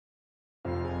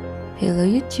Hello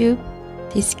YouTube,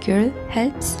 this girl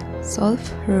helps solve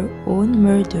her own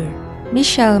murder.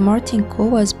 Michelle Martinko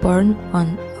was born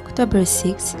on October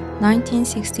 6,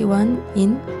 1961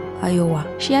 in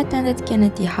Iowa. She attended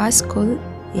Kennedy High School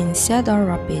in Cedar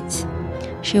Rapids.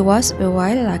 She was a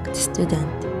well-liked student.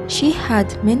 She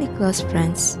had many close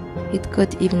friends. It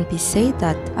could even be said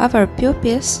that other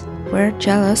pupils were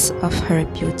jealous of her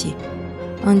beauty.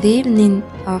 On the evening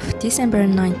of December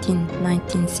 19,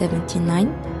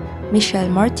 1979, Michelle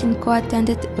Martinko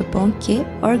attended a banquet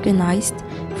organized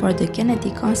for the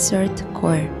Kennedy Concert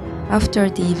Choir. After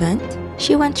the event,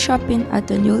 she went shopping at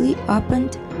the newly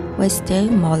opened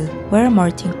Westdale Mall, where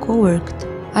Martinko worked.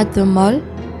 At the mall,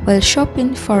 while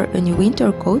shopping for a new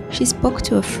winter coat, she spoke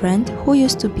to a friend who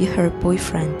used to be her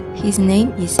boyfriend. His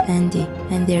name is Andy,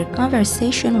 and their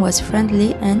conversation was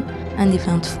friendly and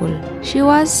uneventful. She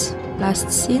was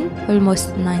last seen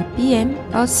almost 9 p.m.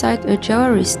 outside a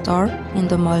jewelry store in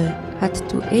the mall. At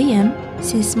 2 a.m.,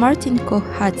 since Martinko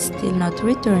had still not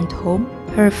returned home,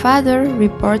 her father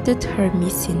reported her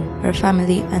missing. Her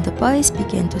family and the police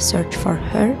began to search for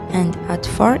her, and at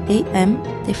 4 a.m.,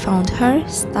 they found her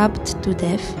stabbed to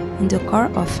death in the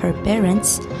car of her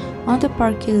parents on the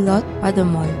parking lot by the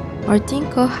mall.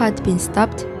 Martinko had been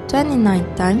stabbed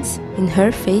 29 times in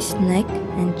her face, neck,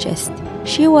 and chest.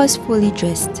 She was fully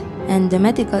dressed, and the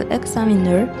medical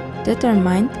examiner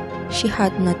determined she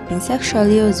had not been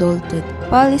sexually assaulted.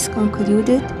 Police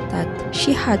concluded that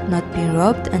she had not been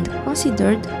robbed and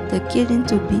considered the killing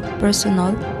to be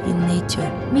personal in nature.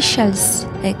 Michelle's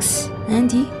ex,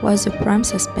 Andy, was a prime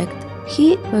suspect.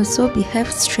 He also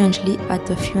behaved strangely at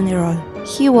the funeral.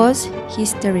 He was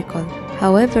hysterical.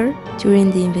 However, during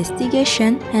the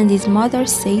investigation, Andy's mother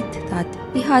said that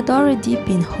he had already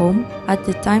been home at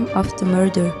the time of the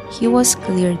murder. He was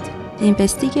cleared. The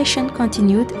investigation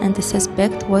continued and the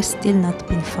suspect was still not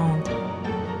been found.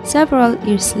 Several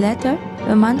years later,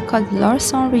 a man called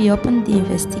Larson reopened the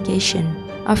investigation.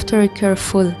 After a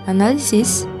careful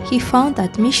analysis, he found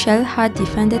that Michelle had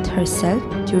defended herself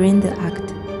during the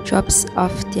act. Drops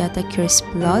of the attacker's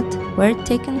blood were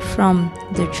taken from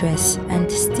the dress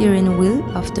and steering wheel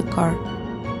of the car.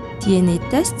 DNA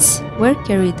tests were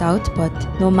carried out, but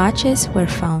no matches were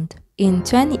found. In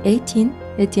 2018,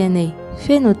 a DNA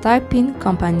phenotyping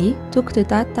company took the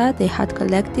data they had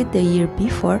collected the year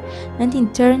before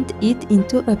and turned it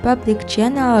into a public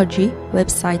genealogy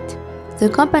website. The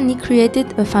company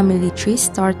created a family tree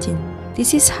starting.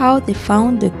 This is how they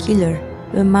found the killer,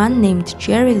 a man named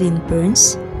Jerry Lynn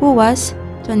Burns, who was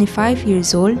 25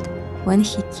 years old when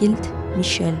he killed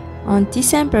Michelle. On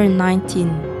December 19,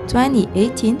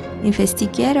 2018,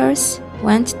 investigators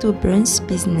went to Burns'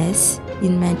 business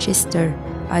in Manchester,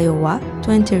 Iowa,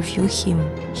 to interview him.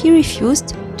 He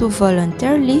refused to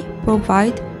voluntarily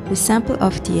provide a sample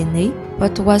of DNA,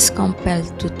 but was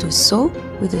compelled to do so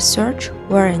with a search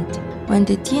warrant. When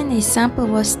the DNA sample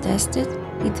was tested,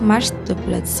 it matched the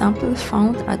blood sample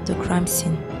found at the crime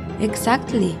scene.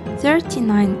 Exactly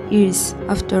 39 years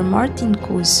after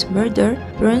Martinko's murder,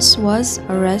 Burns was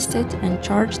arrested and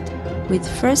charged with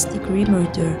first-degree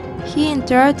murder. He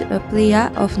entered a plea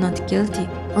of not guilty.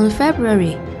 On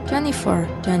February 24,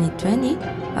 2020,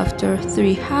 after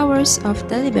 3 hours of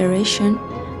deliberation,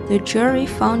 the jury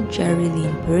found Jerry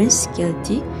Lynn Burns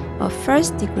guilty of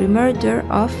first-degree murder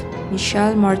of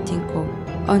Michelle Martinko.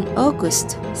 On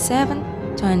August 7,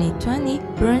 2020,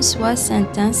 Burns was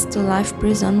sentenced to life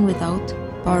prison without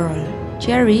parole.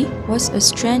 Jerry was a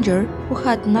stranger who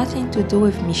had nothing to do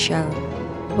with Michelle.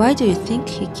 Why do you think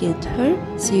he killed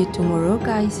her? See you tomorrow,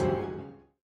 guys.